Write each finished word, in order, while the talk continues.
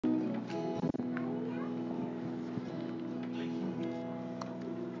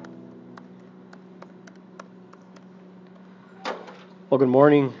Well, good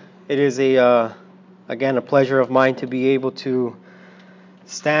morning. It is again a pleasure of mine to be able to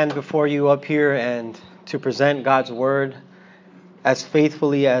stand before you up here and to present God's word as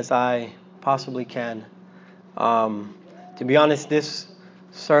faithfully as I possibly can. To be honest, this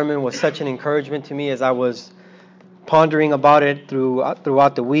sermon was such an encouragement to me as I was pondering about it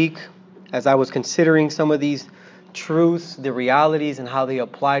throughout the week, as I was considering some of these truths, the realities, and how they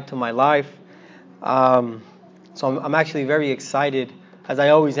applied to my life. So I'm actually very excited, as I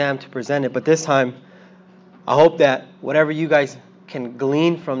always am, to present it. But this time, I hope that whatever you guys can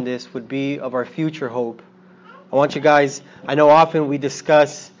glean from this would be of our future hope. I want you guys, I know often we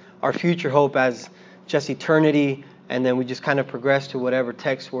discuss our future hope as just eternity, and then we just kind of progress to whatever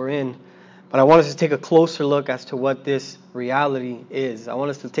text we're in. But I want us to take a closer look as to what this reality is. I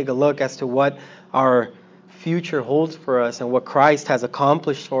want us to take a look as to what our future holds for us and what Christ has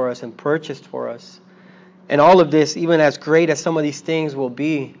accomplished for us and purchased for us. And all of this, even as great as some of these things will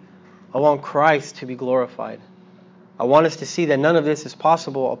be, I want Christ to be glorified. I want us to see that none of this is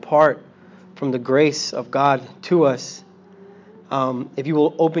possible apart from the grace of God to us. If you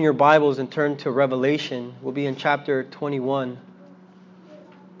will open your Bibles and turn to Revelation, we'll be in chapter 21.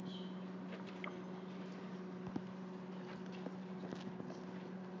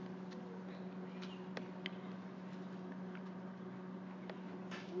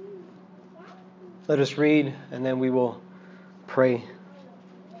 Let us read, and then we will pray.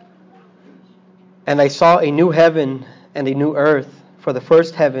 And I saw a new heaven and a new earth, for the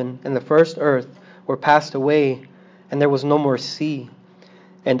first heaven and the first earth were passed away, and there was no more sea.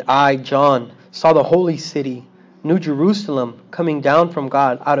 And I, John, saw the holy city, New Jerusalem, coming down from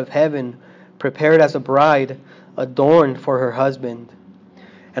God out of heaven, prepared as a bride, adorned for her husband.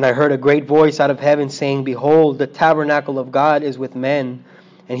 And I heard a great voice out of heaven saying, Behold, the tabernacle of God is with men,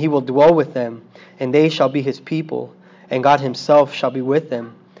 and he will dwell with them, and they shall be his people, and God himself shall be with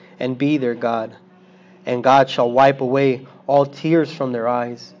them, and be their God. And God shall wipe away all tears from their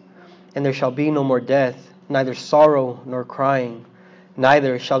eyes, and there shall be no more death, neither sorrow nor crying,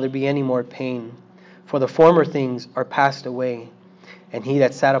 neither shall there be any more pain, for the former things are passed away. And he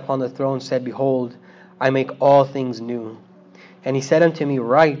that sat upon the throne said, Behold, I make all things new. And he said unto me,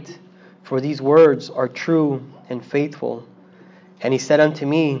 Write, for these words are true and faithful. And he said unto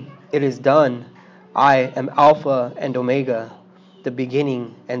me, It is done. I am Alpha and Omega, the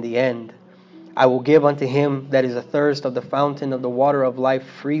beginning and the end. I will give unto him that is athirst of the fountain of the water of life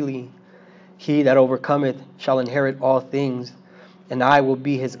freely. He that overcometh shall inherit all things, and I will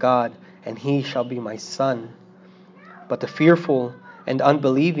be his God, and he shall be my son. But the fearful and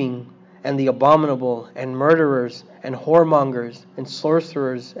unbelieving, and the abominable, and murderers, and whoremongers, and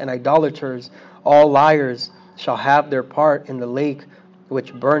sorcerers, and idolaters, all liars, shall have their part in the lake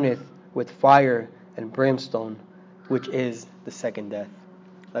which burneth with fire and brimstone, which is the second death.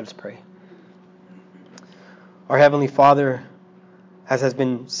 Let us pray. Our Heavenly Father, as has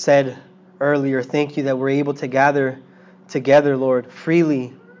been said earlier, thank you that we're able to gather together, Lord,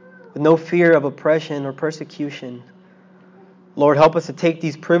 freely, with no fear of oppression or persecution. Lord, help us to take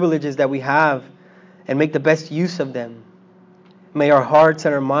these privileges that we have and make the best use of them. May our hearts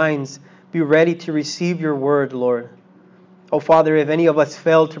and our minds be ready to receive your word, Lord. Oh, Father, if any of us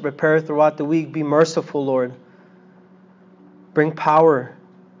failed to prepare throughout the week, be merciful, Lord. Bring power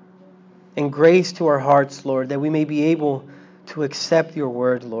and grace to our hearts, Lord, that we may be able to accept your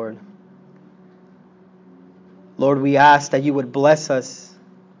word, Lord. Lord, we ask that you would bless us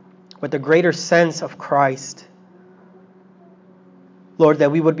with a greater sense of Christ. Lord,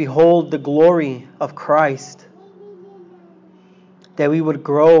 that we would behold the glory of Christ. That we would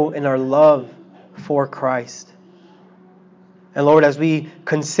grow in our love for Christ. And Lord, as we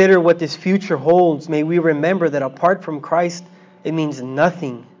consider what this future holds, may we remember that apart from Christ, it means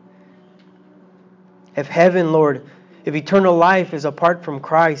nothing. If heaven, Lord, if eternal life is apart from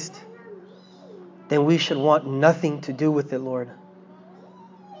Christ, then we should want nothing to do with it, Lord.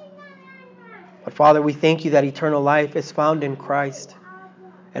 But Father, we thank you that eternal life is found in Christ.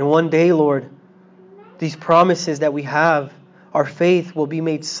 And one day, Lord, these promises that we have, our faith will be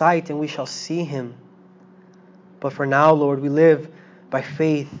made sight and we shall see him. But for now, Lord, we live by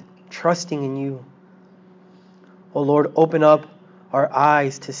faith, trusting in you. Oh Lord, open up our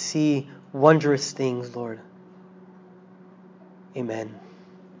eyes to see wondrous things, Lord. Amen.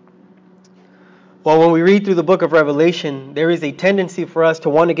 Well, when we read through the book of Revelation, there is a tendency for us to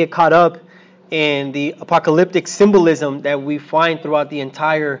want to get caught up in the apocalyptic symbolism that we find throughout the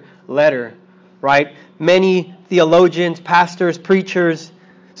entire letter, right? Many theologians, pastors, preachers,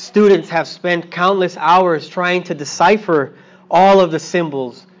 students have spent countless hours trying to decipher all of the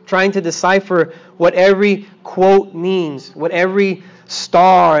symbols, trying to decipher what every quote means, what every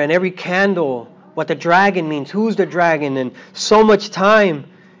star and every candle, what the dragon means, who's the dragon, and so much time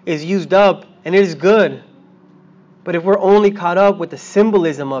is used up, and it is good. But if we're only caught up with the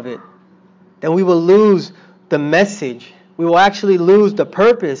symbolism of it, then we will lose the message. We will actually lose the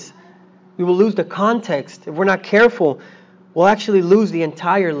purpose. We will lose the context. If we're not careful, we'll actually lose the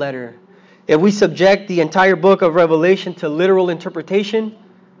entire letter. If we subject the entire book of Revelation to literal interpretation,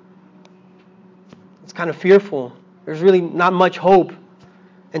 it's kind of fearful. There's really not much hope.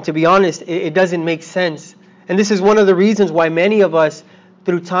 And to be honest, it doesn't make sense. And this is one of the reasons why many of us,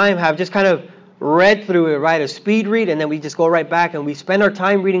 through time, have just kind of read through it, right? A speed read, and then we just go right back and we spend our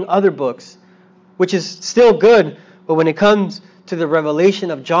time reading other books, which is still good. But when it comes to the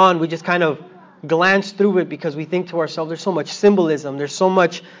revelation of John, we just kind of glance through it because we think to ourselves, there's so much symbolism, there's so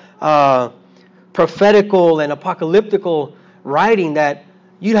much prophetical and apocalyptical writing that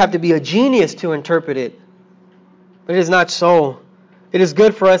you'd have to be a genius to interpret it. But it is not so. It is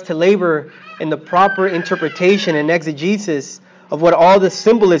good for us to labor in the proper interpretation and exegesis of what all the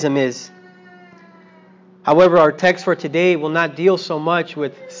symbolism is. However, our text for today will not deal so much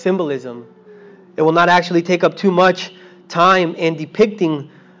with symbolism. It will not actually take up too much time in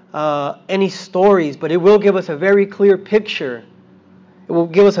depicting any stories, but it will give us a very clear picture. It will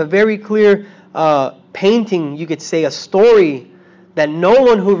give us a very clear painting, you could say, a story that no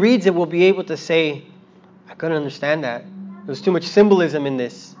one who reads it will be able to say, I couldn't understand that. There's too much symbolism in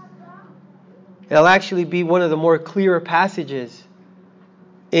this. It'll actually be one of the more clearer passages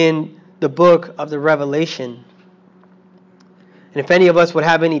in the book of the Revelation. And if any of us would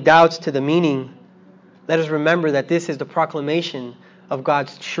have any doubts to the meaning, let us remember that this is the proclamation of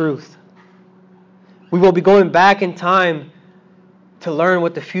God's truth. We will be going back in time to learn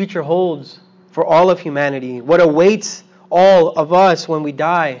what the future holds for all of humanity, what awaits all of us when we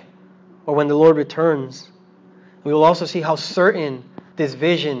die or when the Lord returns. We will also see how certain this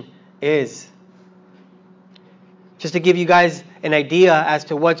vision is. Just to give you guys an idea as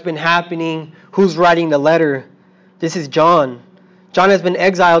to what's been happening, who's writing the letter, this is John. John has been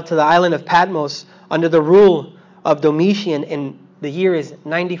exiled to the island of Patmos under the rule of Domitian, and the year is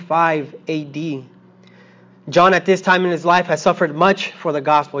 95 AD. John at this time in his life has suffered much for the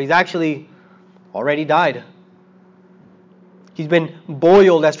gospel. He's actually already died. He's been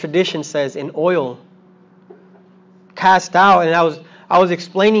boiled, as tradition says, in oil, cast out. And I was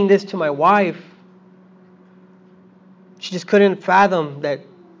explaining this to my wife. She just couldn't fathom that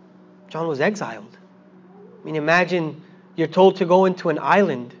John was exiled. I mean, imagine you're told to go into an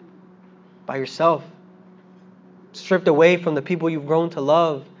island by yourself, stripped away from the people you've grown to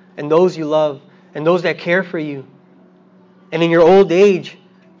love, and those you love, and those that care for you. And in your old age,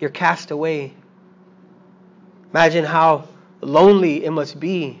 you're cast away. Imagine how lonely it must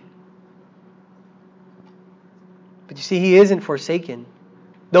be. But you see, he isn't forsaken.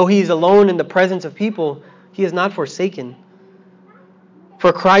 Though he is alone in the presence of people, he is not forsaken.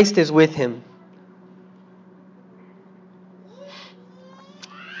 For Christ is with him.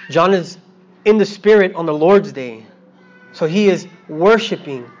 John is in the Spirit on the Lord's Day. So he is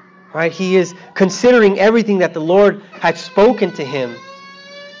worshiping, right? He is considering everything that the Lord had spoken to him.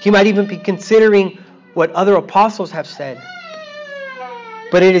 He might even be considering what other apostles have said.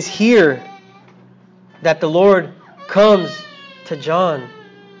 But it is here that the Lord comes to John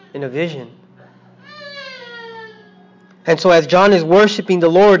in a vision. And so as John is worshiping the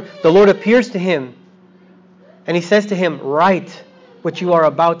Lord appears to him. And he says to him, write what you are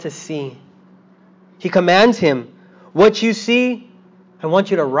about to see. He commands him, what you see, I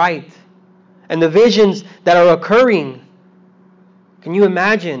want you to write. And the visions that are occurring, can you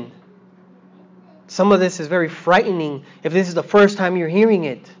imagine? Some of this is very frightening if this is the first time you're hearing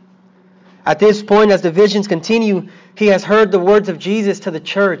it. At this point, as the visions continue, he has heard the words of Jesus to the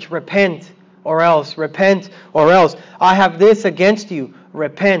church, repent or else, repent or else. I have this against you,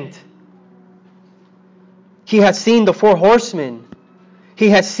 repent. He has seen the 4 horsemen. He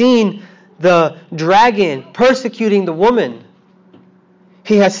has seen the dragon persecuting the woman.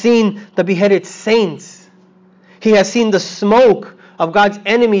 He has seen the beheaded saints. He has seen the smoke of God's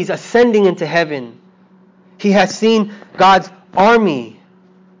enemies ascending into heaven. He has seen God's army.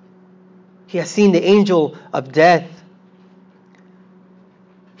 He has seen the angel of death.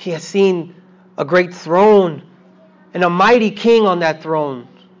 He has seen a great throne and a mighty king on that throne.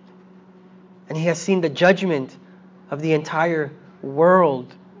 And he has seen the judgment of the entire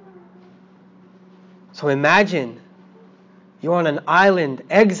world. So imagine you're on an island,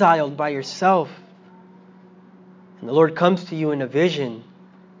 exiled by yourself. And the Lord comes to you in a vision.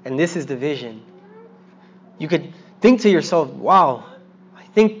 And this is the vision. You could think to yourself, wow,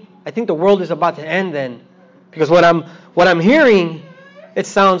 think the world is about to end then. Because what I'm hearing, it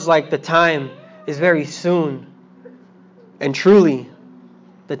sounds like the time is very soon. And truly,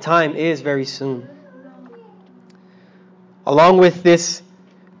 the time is very soon. Along with these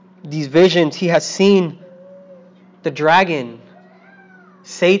visions, he has seen the dragon,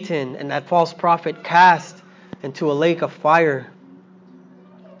 Satan, and that false prophet cast into a lake of fire.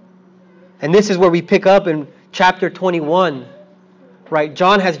 And this is where we pick up in chapter 21. Right?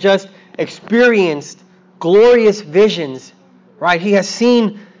 John has just experienced glorious visions. Right? He has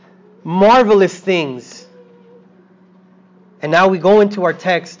seen marvelous things. And now we go into our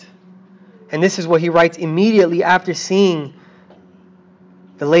text. And this is what he writes immediately after seeing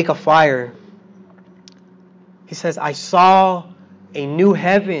the lake of fire. He says, I saw a new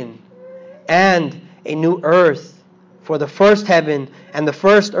heaven and a new earth. For the first heaven and the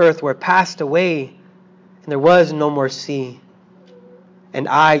first earth were passed away, and there was no more sea. And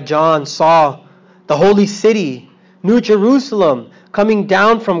I, John, saw the holy city, New Jerusalem, coming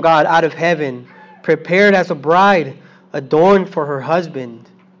down from God out of heaven, prepared as a bride, adorned for her husband.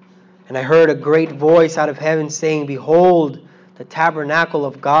 And I heard a great voice out of heaven saying, Behold, the tabernacle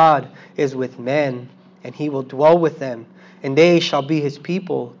of God is with men, and he will dwell with them, and they shall be his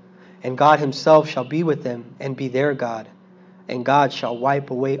people, and God himself shall be with them, and be their God. And God shall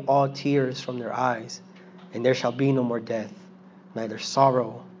wipe away all tears from their eyes, and there shall be no more death, neither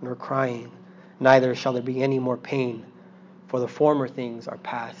sorrow nor crying, neither shall there be any more pain, for the former things are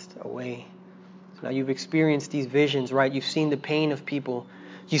passed away. So now you've experienced these visions, right? You've seen the pain of people.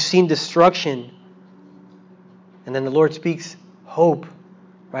 You've seen destruction. And then the Lord speaks hope,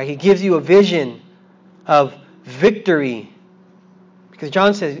 right? He gives you a vision of victory. Because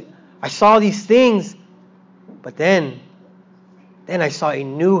John says, I saw these things, but then I saw a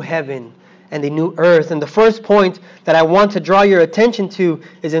new heaven and a new earth. And the first point that I want to draw your attention to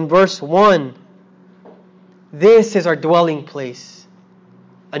is in verse 1. This is our dwelling place.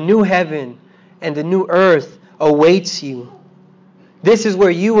 A new heaven and a new earth awaits you. This is where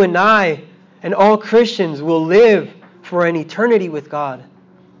you and I and all Christians will live for an eternity with God.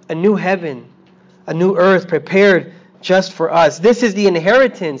 A new heaven, a new earth prepared just for us. This is the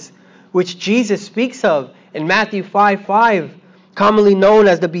inheritance which Jesus speaks of in Matthew 5:5, commonly known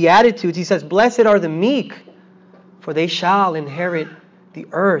as the Beatitudes. He says, Blessed are the meek, for they shall inherit the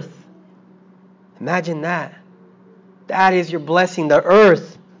earth. Imagine that. That is your blessing, the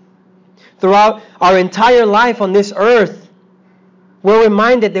earth. Throughout our entire life on this earth, we're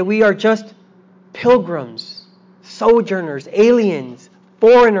reminded that we are just pilgrims, sojourners, aliens,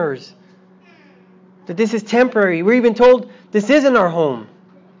 foreigners. That this is temporary. We're even told this isn't our home.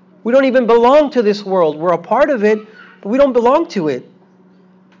 We don't even belong to this world. We're a part of it, but we don't belong to it.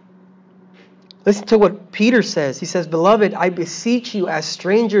 Listen to what Peter says. He says, Beloved, I beseech you as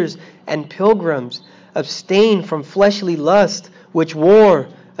strangers and pilgrims, abstain from fleshly lust, which war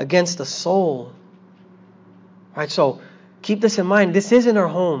against the soul. All right, so keep this in mind. This isn't our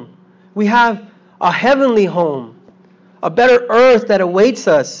home. We have a heavenly home, a better earth that awaits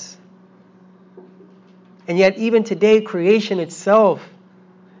us. And yet even today, creation itself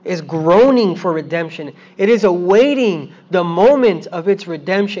is groaning for redemption. It is awaiting the moment of its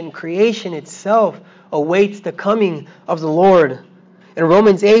redemption. Creation itself awaits the coming of the Lord. In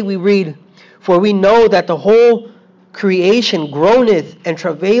Romans 8 we read, For we know that the whole creation groaneth and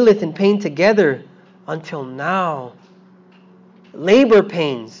travaileth in pain together until now. Labor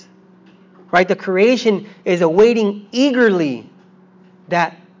pains. Right? The creation is awaiting eagerly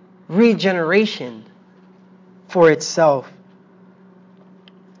that regeneration for itself.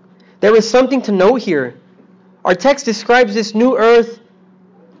 There is something to note here. Our text describes this new earth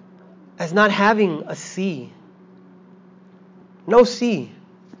as not having a sea. No sea.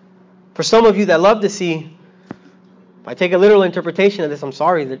 For some of you that love the sea, if I take a literal interpretation of this, I'm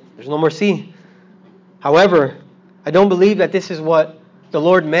sorry that there's no more sea. However, I don't believe that this is what the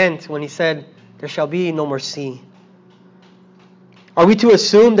Lord meant when He said, there shall be no more sea. Are we to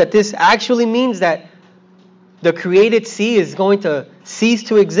assume that this actually means that the created sea is going to cease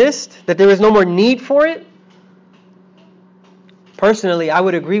to exist? That there is no more need for it? Personally, I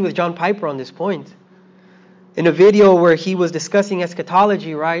would agree with John Piper on this point. In a video where he was discussing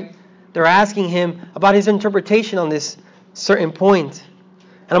eschatology, right? They're asking him about his interpretation on this certain point.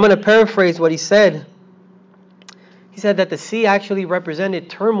 And I'm going to paraphrase what he said. He said that the sea actually represented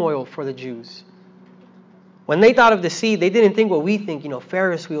turmoil for the Jews. When they thought of the sea, they didn't think what we think,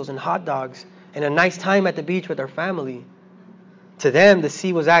 Ferris wheels and hot dogs and a nice time at the beach with their family. To them, the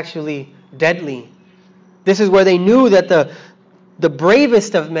sea was actually deadly. This is where they knew that the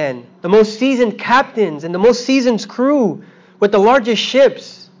bravest of men, the most seasoned captains and the most seasoned crew with the largest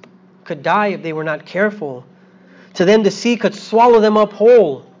ships could die if they were not careful. To them, the sea could swallow them up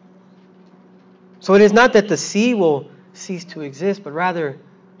whole. So it is not that the sea will cease to exist, but rather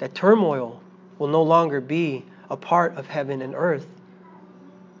that turmoil will no longer be a part of heaven and earth.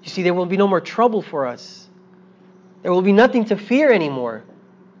 You see, there will be no more trouble for us. There will be nothing to fear anymore.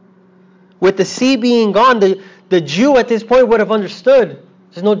 With the sea being gone, the Jew at this point would have understood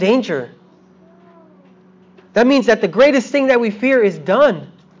there's no danger. That means that the greatest thing that we fear is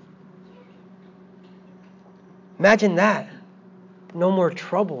done. Imagine that. No more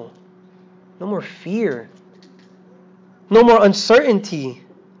trouble. No more fear. No more uncertainty.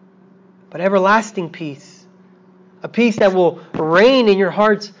 But everlasting peace. A peace that will reign in your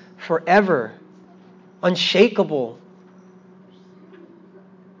hearts forever. Unshakable.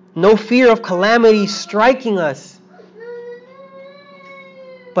 No fear of calamity striking us,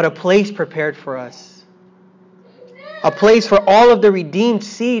 but a place prepared for us. A place for all of the redeemed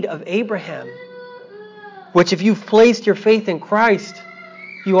seed of Abraham, which if you've placed your faith in Christ,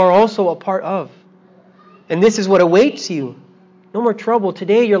 you are also a part of. And this is what awaits you. No more trouble.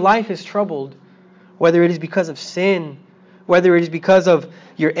 Today your life is troubled, whether it is because of sin, whether it is because of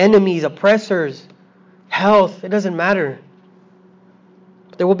your enemies, oppressors, health, it doesn't matter.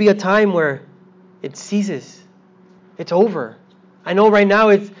 There will be a time where it ceases. It's over. I know right now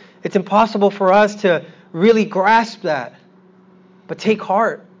it's impossible for us to really grasp that. But take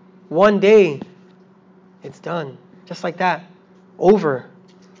heart. One day, it's done. Just like that. Over.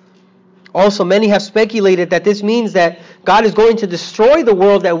 Also, many have speculated that this means that God is going to destroy the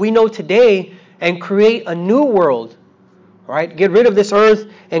world that we know today and create a new world. Right? Get rid of this earth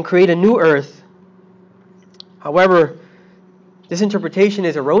and create a new earth. However, this interpretation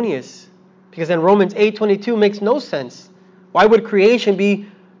is erroneous, because then Romans 8:22 makes no sense. Why would creation be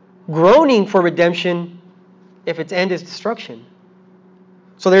groaning for redemption if its end is destruction?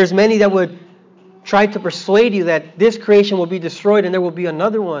 So there's many that would try to persuade you that this creation will be destroyed and there will be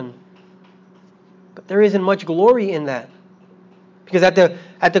another one. But there isn't much glory in that. Because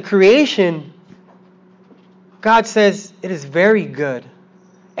at the creation, God says it is very good.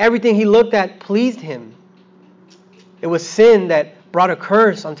 Everything He looked at pleased Him. It was sin that brought a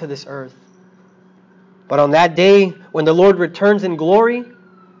curse onto this earth. But on that day, when the Lord returns in glory,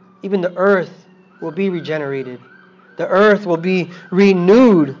 even the earth will be regenerated. The earth will be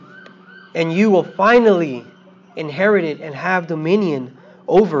renewed. And you will finally inherit it and have dominion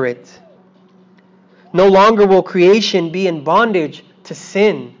over it. No longer will creation be in bondage to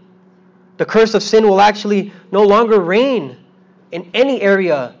sin. The curse of sin will actually no longer reign in any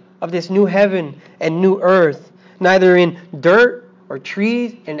area of this new heaven and new earth. Neither in dirt or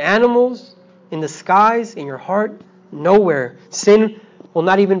trees and animals, in the skies, in your heart, nowhere. Sin will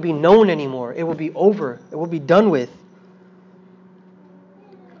not even be known anymore. It will be over. It will be done with.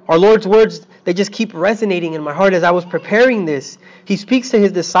 Our Lord's words, they just keep resonating in my heart as I was preparing this. He speaks to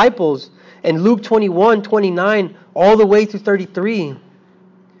His disciples in Luke 21:29 all the way through 33.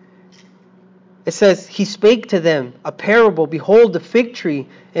 It says, He spake to them a parable. Behold, the fig tree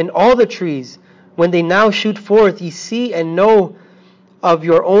and all the trees, when they now shoot forth, ye see and know of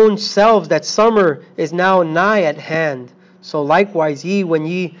your own selves that summer is now nigh at hand. So likewise ye, when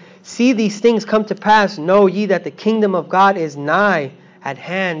ye see these things come to pass, know ye that the kingdom of God is nigh at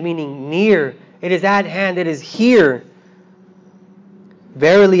hand, meaning near. It is at hand. It is here.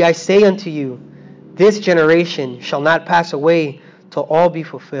 Verily I say unto you, this generation shall not pass away till all be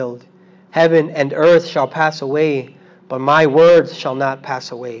fulfilled. Heaven and earth shall pass away, but my words shall not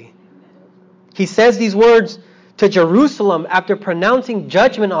pass away. He says these words to Jerusalem after pronouncing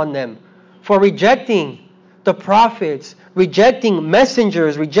judgment on them for rejecting the prophets, rejecting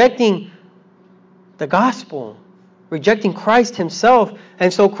messengers, rejecting the gospel, rejecting Christ Himself.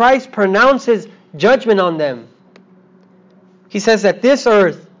 And so Christ pronounces judgment on them. He says that this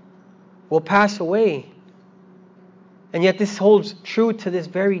earth will pass away. And yet this holds true to this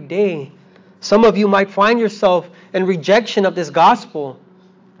very day. Some of you might find yourself in rejection of this gospel.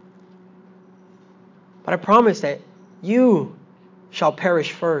 But I promise that you shall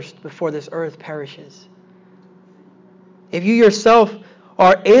perish first before this earth perishes. If you yourself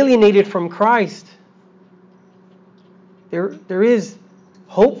are alienated from Christ, there is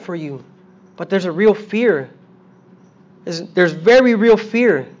hope for you. But there's a real fear. There's very real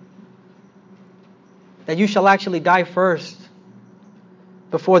fear that you shall actually die first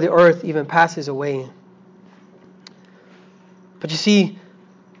before the earth even passes away. But you see,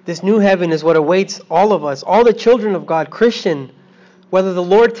 this new heaven is what awaits all of us, all the children of God, Christian, whether the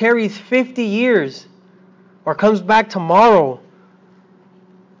Lord tarries 50 years or comes back tomorrow.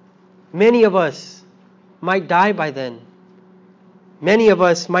 Many of us might die by then. Many of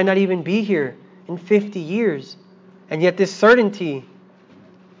us might not even be here in 50 years. And yet this certainty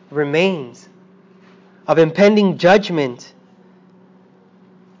remains of impending judgment.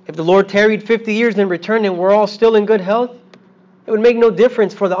 If the Lord tarried 50 years and returned and we're all still in good health, it would make no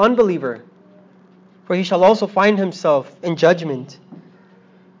difference for the unbeliever, for he shall also find himself in judgment.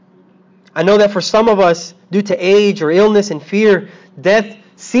 I know that for some of us, due to age or illness and fear, death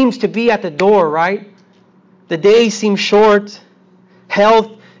seems to be at the door, right? The days seem short.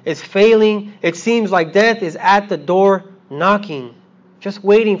 Health is failing. It seems like death is at the door knocking, just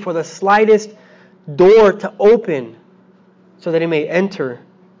waiting for the slightest door to open so that it may enter.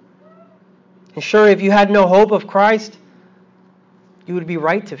 And sure, if you had no hope of Christ, you would be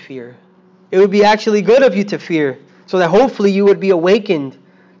right to fear. It would be actually good of you to fear, so that hopefully you would be awakened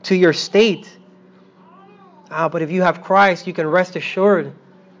to your state. But if you have Christ, you can rest assured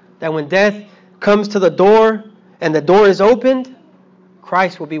that when death comes to the door and the door is opened,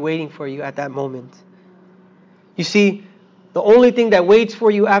 Christ will be waiting for you at that moment. You see, the only thing that waits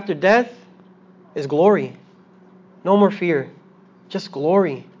for you after death is glory. No more fear, just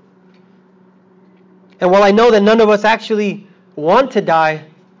glory. And while I know that none of us actually want to die,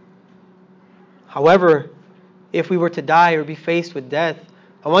 however, if we were to die or be faced with death,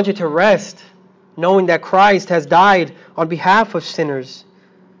 I want you to rest knowing that Christ has died on behalf of sinners.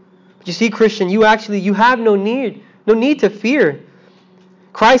 But you see, Christian, you have no need to fear.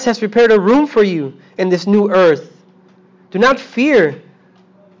 Christ has prepared a room for you in this new earth. Do not fear,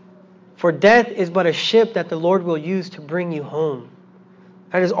 for death is but a ship that the Lord will use to bring you home.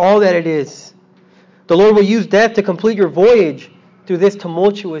 That is all that it is. The Lord will use death to complete your voyage through this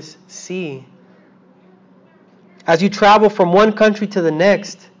tumultuous sea. As you travel from one country to the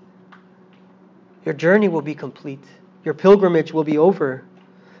next, your journey will be complete. Your pilgrimage will be over.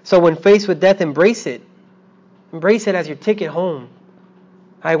 So when faced with death, embrace it. Embrace it as your ticket home.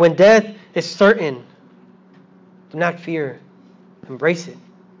 All right, when death is certain, do not fear. Embrace it.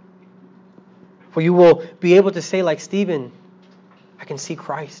 For you will be able to say like Stephen, I can see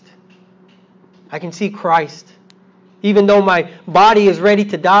Christ. I can see Christ. Even though my body is ready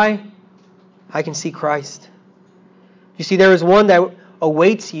to die, I can see Christ. You see, there is one that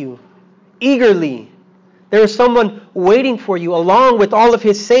awaits you eagerly. There is someone waiting for you along with all of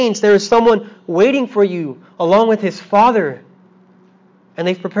his saints. There is someone waiting for you along with his Father. And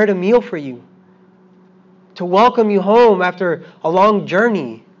they've prepared a meal for you to welcome you home after a long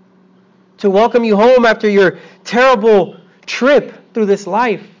journey, to welcome you home after your terrible trip through this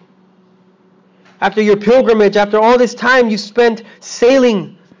life, after your pilgrimage, after all this time you spent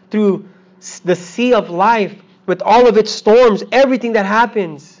sailing through the sea of life with all of its storms, everything that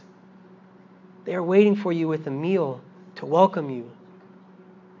happens. They are waiting for you with a meal to welcome you,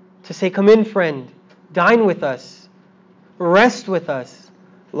 to say, come in, friend, dine with us, rest with us,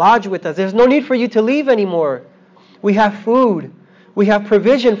 lodge with us. There's no need for you to leave anymore. We have food. We have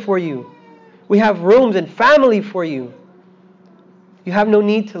provision for you. We have rooms and family for you. You have no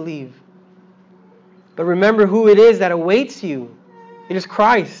need to leave. But remember who it is that awaits you. It is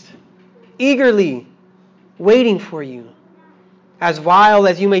Christ, eagerly waiting for you. As vile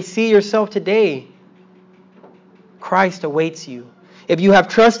as you may see yourself today, Christ awaits you. If you have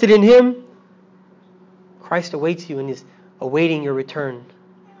trusted in Him, Christ awaits you and is awaiting your return.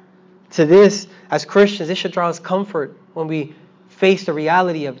 To this, as Christians, this should draw us comfort when we face the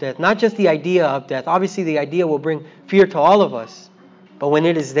reality of death. Not just the idea of death. Obviously, the idea will bring fear to all of us. But when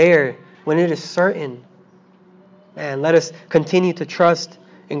it is there, when it is certain, man, let us continue to trust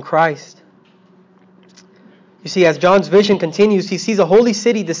in Christ. You see, as John's vision continues, he sees a holy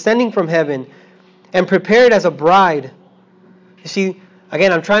city descending from heaven and prepared as a bride. You see,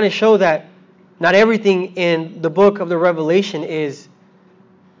 again, I'm trying to show that not everything in the book of the Revelation is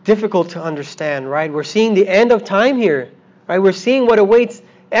difficult to understand, right? We're seeing the end of time here, right? We're seeing what awaits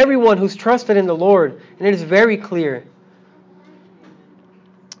everyone who's trusted in the Lord, and it is very clear.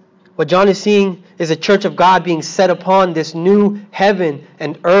 What John is seeing is a church of God being set upon this new heaven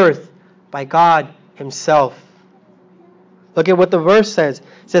and earth by God Himself. Look at what the verse says.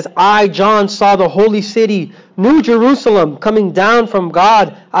 It says, I, John, saw the holy city, New Jerusalem, coming down from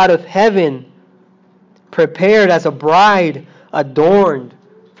God out of heaven, prepared as a bride adorned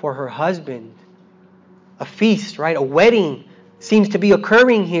for her husband. A feast, right? A wedding seems to be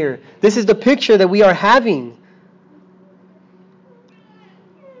occurring here. This is the picture that we are having.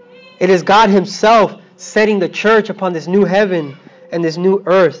 It is God Himself setting the church upon this new heaven and this new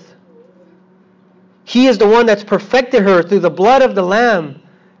earth. He is the one that's perfected her through the blood of the Lamb,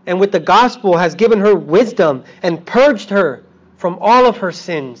 and with the gospel has given her wisdom and purged her from all of her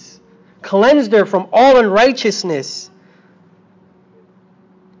sins, cleansed her from all unrighteousness.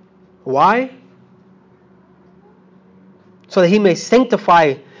 Why? So that he may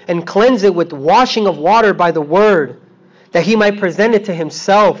sanctify and cleanse it with washing of water by the word, that he might present it to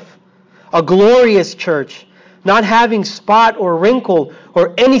himself, a glorious church, not having spot or wrinkle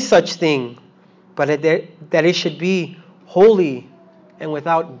or any such thing, but that it should be holy and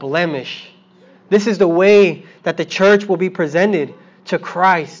without blemish. This is the way that the church will be presented to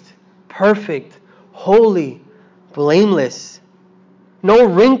Christ, perfect, holy, blameless, no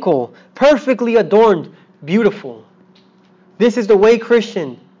wrinkle, perfectly adorned, beautiful. This is the way,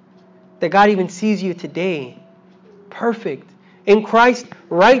 Christian, that God even sees you today. Perfect. In Christ,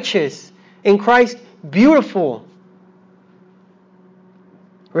 righteous. In Christ, beautiful.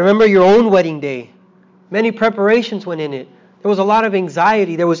 Remember your own wedding day. Many preparations went in it. There was a lot of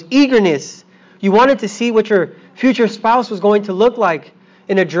anxiety. There was eagerness. You wanted to see what your future spouse was going to look like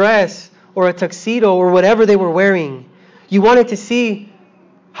in a dress or a tuxedo or whatever they were wearing. You wanted to see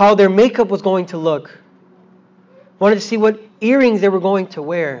how their makeup was going to look. Wanted to see what earrings they were going to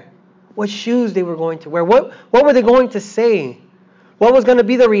wear. What shoes they were going to wear. What were they going to say? What was going to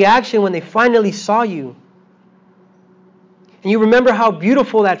be the reaction when they finally saw you? And you remember how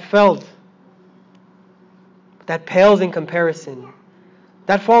beautiful that felt. That pales in comparison.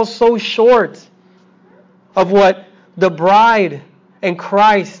 That falls so short of what the bride and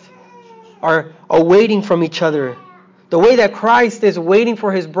Christ are awaiting from each other. The way that Christ is waiting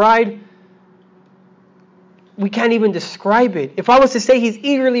for his bride, we can't even describe it. If I was to say he's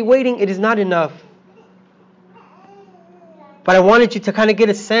eagerly waiting, it is not enough. But I wanted you to kind of get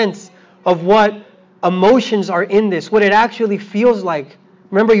a sense of what emotions are in this, what it actually feels like.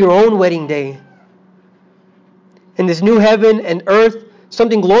 Remember your own wedding day. In this new heaven and earth,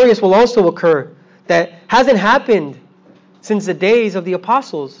 something glorious will also occur that hasn't happened since the days of the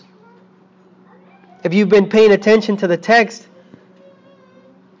apostles. If you've been paying attention to the text,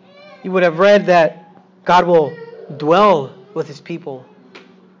 you would have read that God will dwell with his people.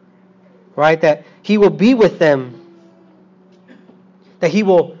 Right? That he will be with them. That he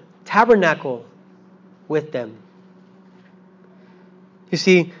will tabernacle with them. You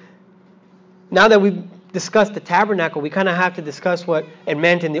see, now that we've discussed the tabernacle, we kind of have to discuss what it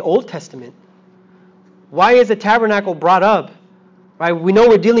meant in the Old Testament. Why is the tabernacle brought up? Right? We know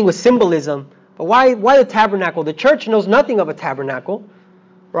we're dealing with symbolism, but why the tabernacle? The church knows nothing of a tabernacle,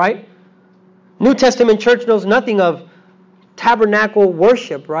 right? New Testament church knows nothing of tabernacle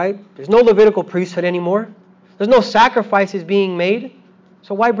worship, right? There's no Levitical priesthood anymore. There's no sacrifices being made.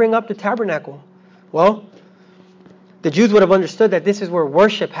 So why bring up the tabernacle? Well, the Jews would have understood that this is where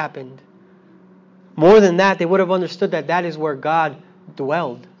worship happened. More than that, they would have understood that that is where God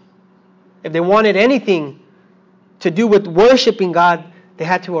dwelled. If they wanted anything to do with worshiping God, they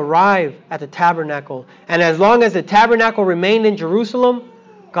had to arrive at the tabernacle. And as long as the tabernacle remained in Jerusalem,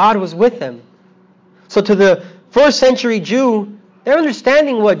 God was with them. So to the first century Jew, they're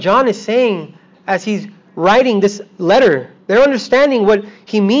understanding what John is saying as he's writing this letter. They're understanding what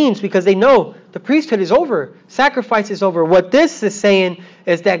he means because they know the priesthood is over. Sacrifice is over. What this is saying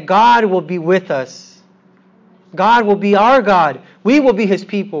is that God will be with us. God will be our God. We will be his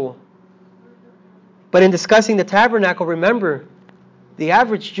people. But in discussing the tabernacle, remember, the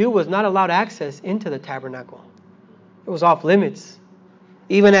average Jew was not allowed access into the tabernacle. It was off limits.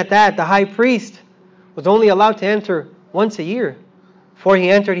 Even at that, the high priest was only allowed to enter once a year. Before he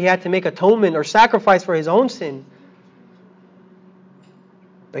entered, he had to make atonement or sacrifice for his own sin.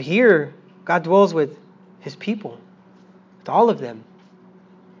 But here, God dwells with his people, with all of them.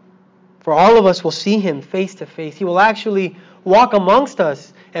 For all of us will see him face to face. He will actually walk amongst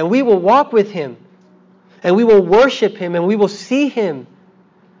us, and we will walk with him. And we will worship him, and we will see him.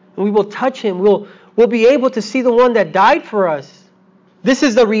 And we will touch him. We'll be able to see the one that died for us. This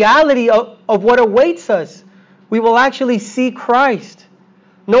is the reality of what awaits us. We will actually see Christ.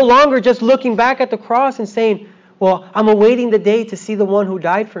 No longer just looking back at the cross and saying, well, I'm awaiting the day to see the one who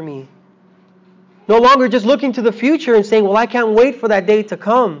died for me. No longer just looking to the future and saying, well, I can't wait for that day to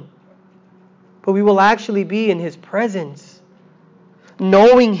come. But we will actually be in his presence,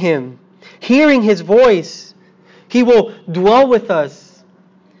 knowing him, hearing his voice. He will dwell with us.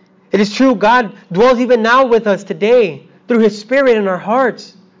 It is true, God dwells even now with us today through his Spirit in our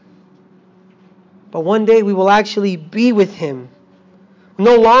hearts. But one day we will actually be with him.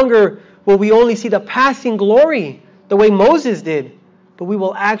 No longer will we only see the passing glory the way Moses did, but we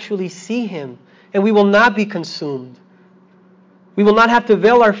will actually see him, and we will not be consumed. We will not have to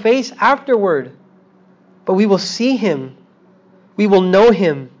veil our face afterward, but we will see him. We will know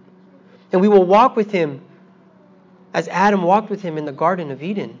him, and we will walk with him as Adam walked with him in the Garden of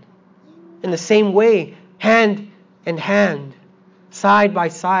Eden. In the same way, hand in hand, side by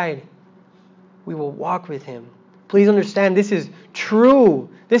side, we will walk with Him. Please understand, this is true.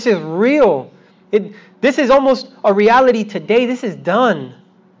 This is real. This is almost a reality today. This is done.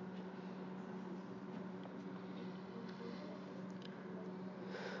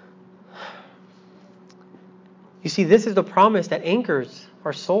 You see, this is the promise that anchors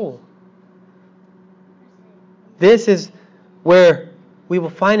our soul. This is where we will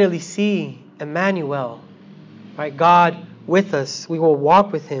finally see Emmanuel, right? God with us. We will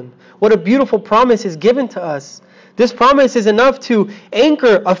walk with Him. What a beautiful promise is given to us. This promise is enough to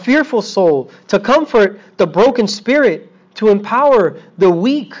anchor a fearful soul, to comfort the broken spirit, to empower the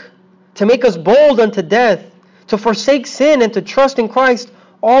weak, to make us bold unto death, to forsake sin and to trust in Christ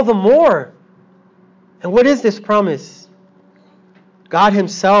all the more. And what is this promise? God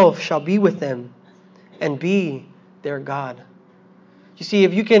Himself shall be with them and be their God. You see,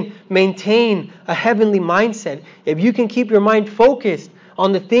 if you can maintain a heavenly mindset, if you can keep your mind focused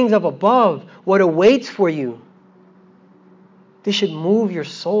on the things of above, what awaits for you, this should move your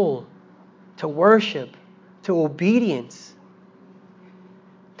soul to worship, to obedience.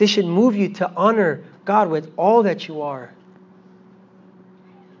 This should move you to honor God with all that you are.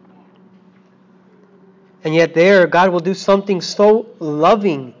 And yet there, God will do something so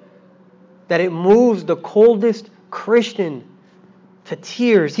loving that it moves the coldest Christian to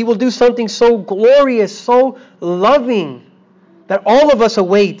tears. He will do something so glorious, so loving, that all of us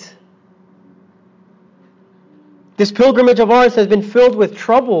await. This pilgrimage of ours has been filled with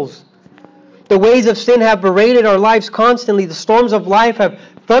troubles. The waves of sin have berated our lives constantly. The storms of life have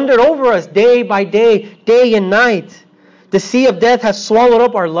thundered over us day by day, day and night. The sea of death has swallowed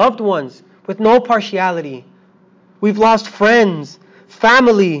up our loved ones with no partiality. We've lost friends,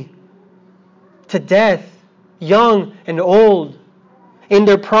 family to death, young and old. In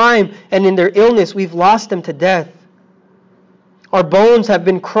their prime and in their illness, we've lost them to death. Our bones have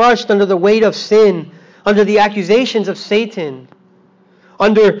been crushed under the weight of sin, under the accusations of Satan,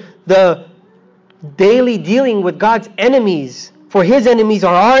 under the daily dealing with God's enemies, for His enemies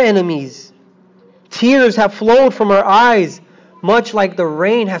are our enemies. Tears have flowed from our eyes, much like the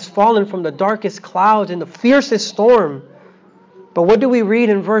rain has fallen from the darkest clouds in the fiercest storm. But what do we read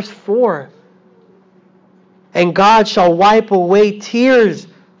in verse 4? And God shall wipe away tears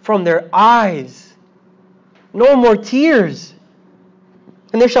from their eyes. No more tears.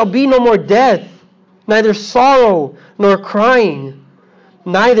 And there shall be no more death, neither sorrow nor crying,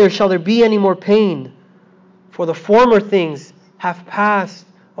 neither shall there be any more pain. For the former things have passed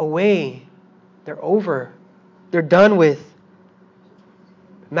away. They're over. They're done with.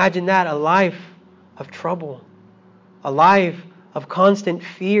 Imagine that, a life of trouble, a life of constant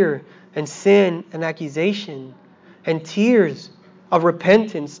fear and sin and accusation, and tears of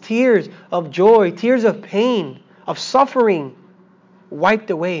repentance, tears of joy, tears of pain, of suffering, wiped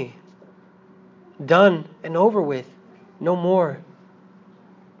away, done and over with, no more.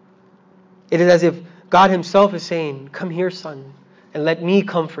 It is as if God Himself is saying, "Come here, son, and let me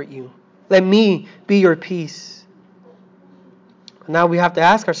comfort you. Let me be your peace." Now we have to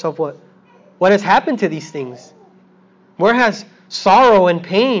ask ourselves, what has happened to these things? Where has sorrow and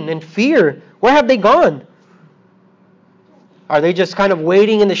pain and fear, where have they gone? Are they just kind of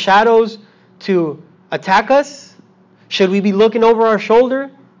waiting in the shadows to attack us? Should we be looking over our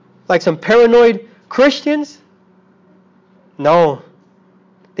shoulder like some paranoid Christians? No.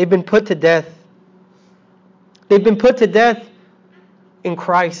 They've been put to death. They've been put to death in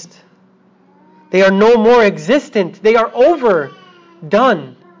Christ. They are no more existent. They are over,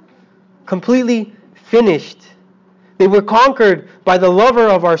 done, completely finished. They were conquered by the lover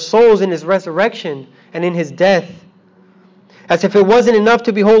of our souls in His resurrection and in His death. As if it wasn't enough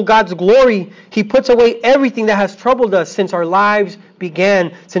to behold God's glory, He puts away everything that has troubled us since our lives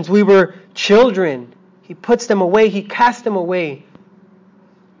began, since we were children. He puts them away. He casts them away.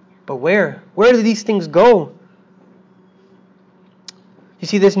 But where? Where do these things go? You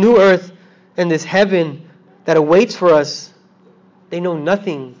see, this new earth and this heaven that awaits for us, they know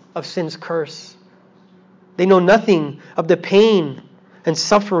nothing of sin's curse. They know nothing of the pain and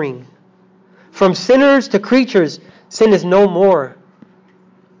suffering. From sinners to creatures, sin is no more.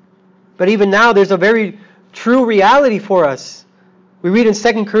 But even now, there's a very true reality for us. We read in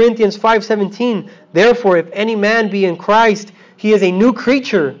 2 Corinthians 5:17, "Therefore, if any man be in Christ, he is a new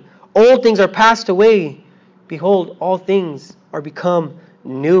creature. Old things are passed away. Behold, all things are become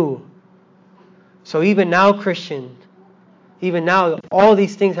new." So even now, Christian, even now, all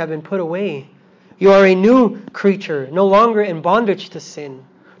these things have been put away. You are a new creature, no longer in bondage to sin,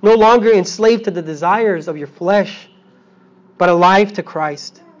 no longer enslaved to the desires of your flesh, but alive to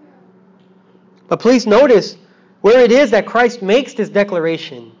Christ. But please notice where it is that Christ makes this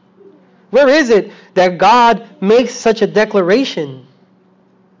declaration. Where is it that God makes such a declaration?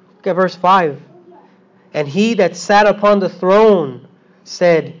 Look at verse 5. And he that sat upon the throne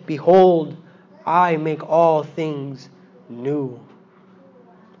said, Behold, I make all things new.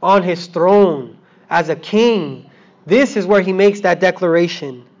 On his throne, as a king, this is where he makes that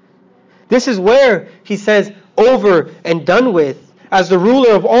declaration. This is where he says, over and done with. As the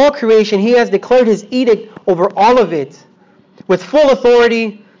ruler of all creation, he has declared his edict over all of it. With full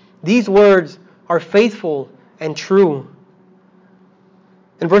authority, these words are faithful and true.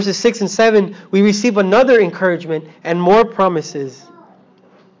 In verses 6 and 7, we receive another encouragement and more promises.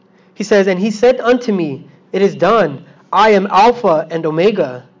 He says, And he said unto me, It is done. I am Alpha and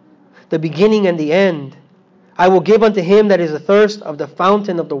Omega, the beginning and the end. I will give unto him that is athirst of the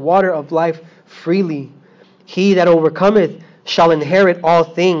fountain of the water of life freely. He that overcometh shall inherit all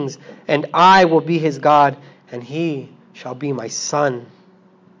things, and I will be his God, and he shall be my son.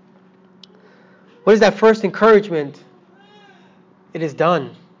 What is that first encouragement? It is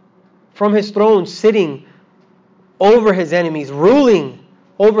done. From his throne, sitting over his enemies, ruling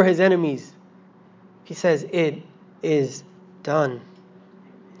over his enemies, he says, It is done.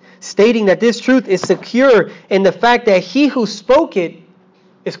 Stating that this truth is secure in the fact that he who spoke it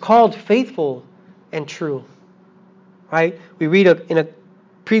is called faithful and true. Right? We read in a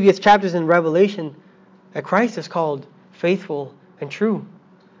previous chapters in Revelation that Christ is called faithful and true.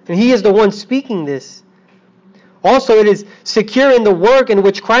 And he is the one speaking this. Also, it is secure in the work in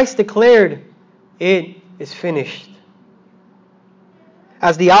which Christ declared, It is finished.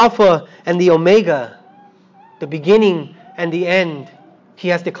 As the Alpha and the Omega, the beginning and the end, he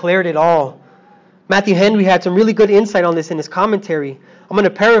has declared it all. Matthew Henry had some really good insight on this in his commentary. I'm going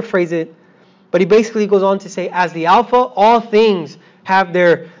to paraphrase it, but he basically goes on to say, as the Alpha, all things have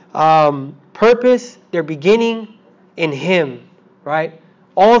their purpose, their beginning in him. Right?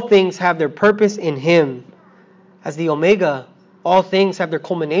 All things have their purpose in him. As the Omega, all things have their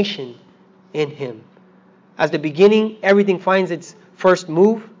culmination in him. As the beginning, everything finds its first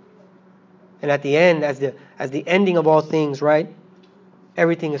move. And at the end, as the ending of all things, right?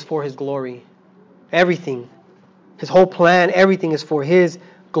 Everything is for his glory. Everything. His whole plan, everything is for his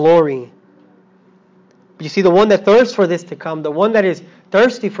glory. But you see, the one that thirsts for this to come, the one that is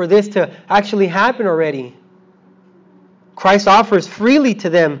thirsty for this to actually happen already, Christ offers freely to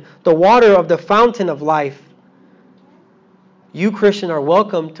them the water of the fountain of life. You, Christian, are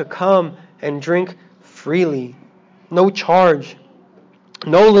welcome to come and drink freely. No charge.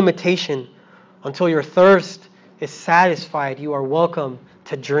 No limitation. Until your thirst is satisfied, you are welcome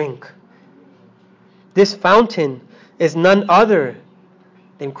to drink. This fountain is none other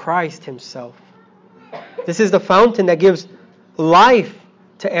than Christ himself. This is the fountain that gives life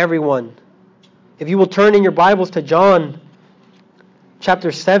to everyone. If you will turn in your Bibles to John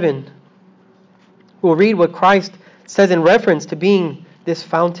chapter 7, we'll read what Christ says in reference to being this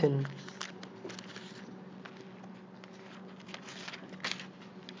fountain.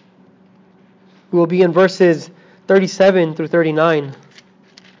 We will be in verses 37 through 39.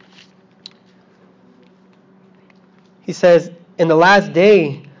 He says, In the last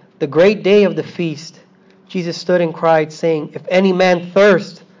day, the great day of the feast, Jesus stood and cried, saying, If any man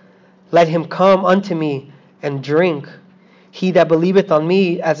thirst, let him come unto me and drink. He that believeth on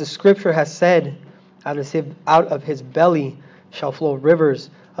me, as the scripture has said, out of his belly shall flow rivers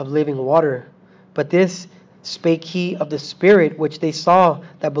of living water. But this spake he of the Spirit, which they saw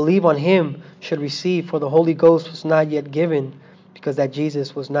that believe on him should receive, for the Holy Ghost was not yet given, because that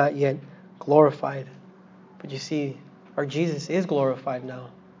Jesus was not yet glorified. But you see, our Jesus is glorified now.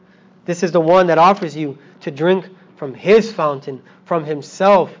 This is the one that offers you to drink from his fountain, from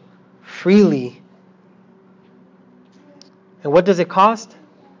himself, freely. And what does it cost?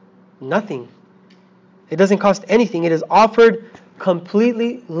 Nothing. It doesn't cost anything. It is offered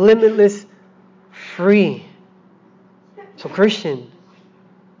completely limitless, free. So Christian,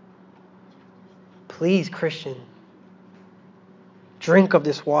 please, Christian, drink of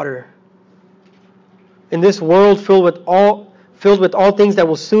this water. In this world filled with all things that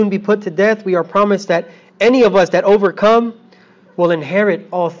will soon be put to death, we are promised that any of us that overcome will inherit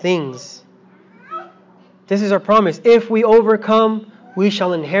all things. This is our promise. If we overcome, we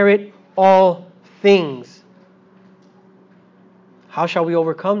shall inherit all things. How shall we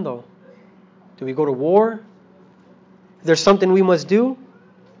overcome, though? Do we go to war? Is there something we must do?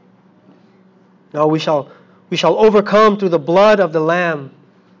 No, we shall overcome through the blood of the Lamb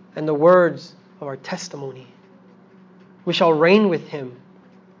and the words of our testimony. We shall reign with him.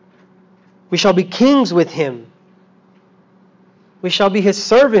 We shall be kings with him. We shall be his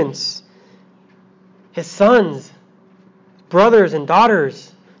servants, his sons, brothers and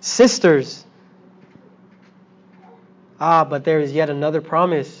daughters, sisters. But there is yet another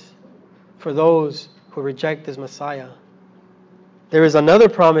promise for those who reject this Messiah. There is another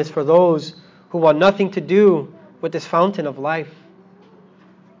promise for those who want nothing to do with this fountain of life.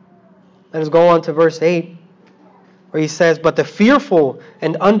 Let us go on to verse 8, where he says, "But the fearful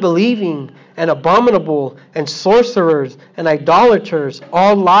and unbelieving and abominable and sorcerers and idolaters,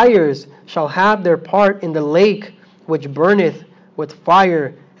 all liars, shall have their part in the lake which burneth with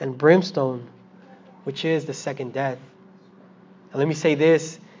fire and brimstone, which is the second death." And let me say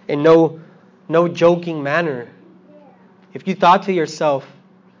this in no joking manner. If you thought to yourself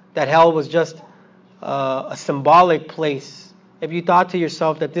that hell was just a symbolic place, if you thought to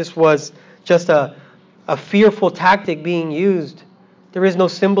yourself that this was just a fearful tactic being used, there is no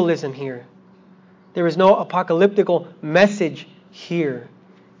symbolism here. There is no apocalyptical message here.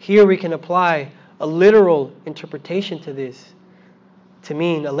 Here we can apply a literal interpretation to this to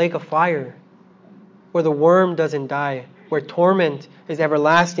mean a lake of fire where the worm doesn't die, where torment is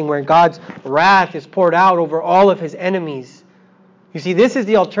everlasting, where God's wrath is poured out over all of his enemies. You see, this is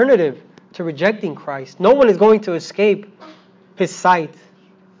the alternative to rejecting Christ. No one is going to escape his sight.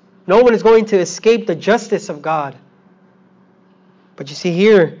 No one is going to escape the justice of God. But you see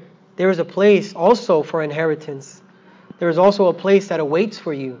here, there is a place also for inheritance. There is also a place that awaits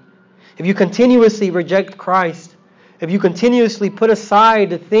for you. If you continuously reject Christ, if you continuously put aside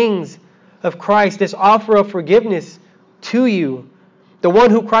the things of Christ, this offer of forgiveness to you, the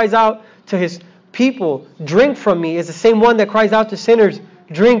one who cries out to his people, "Drink from me," is the same one that cries out to sinners,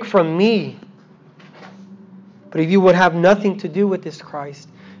 "Drink from me." But if you would have nothing to do with this Christ,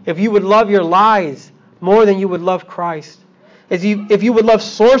 if you would love your lies more than you would love Christ, if you would love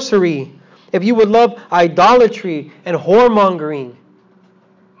sorcery, if you would love idolatry and whoremongering,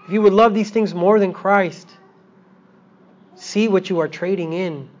 if you would love these things more than Christ, see what you are trading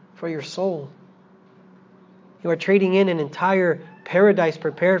in for your soul. You are trading in an entire paradise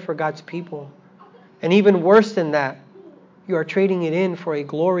prepared for God's people. And even worse than that, you are trading it in for a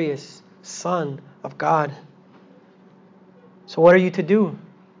glorious Son of God. So what are you to do?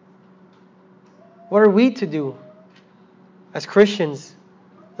 What are we to do? As Christians,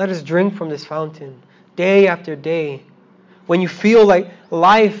 let us drink from this fountain day after day. When you feel like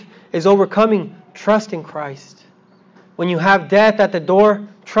life is overcoming, trust in Christ. When you have death at the door,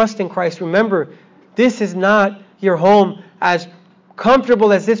 trust in Christ. Remember, this is not your home, as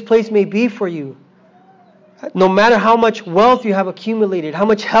comfortable as this place may be for you. No matter how much wealth you have accumulated, how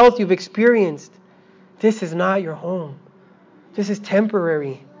much health you've experienced, this is not your home. This is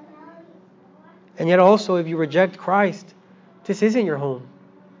temporary. And yet also, if you reject Christ, this isn't your home.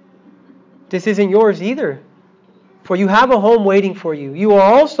 This isn't yours either. For you have a home waiting for you. You are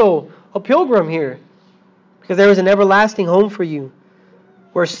also a pilgrim here, because there is an everlasting home for you,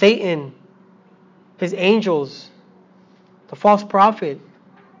 where Satan, his angels, the false prophet,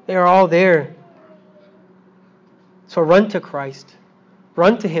 they are all there. So run to Christ.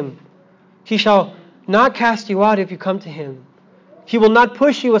 Run to him. He shall not cast you out if you come to him. He will not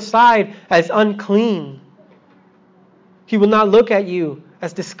push you aside as unclean. He will not look at you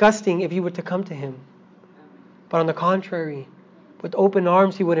as disgusting if you were to come to him. But on the contrary, with open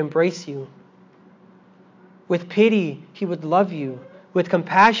arms he would embrace you. With pity he would love you. With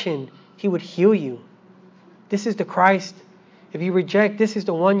compassion he would heal you. This is the Christ. If you reject, this is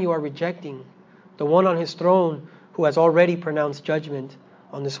the one you are rejecting. The one on his throne who has already pronounced judgment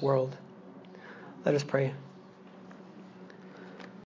on this world. Let us pray.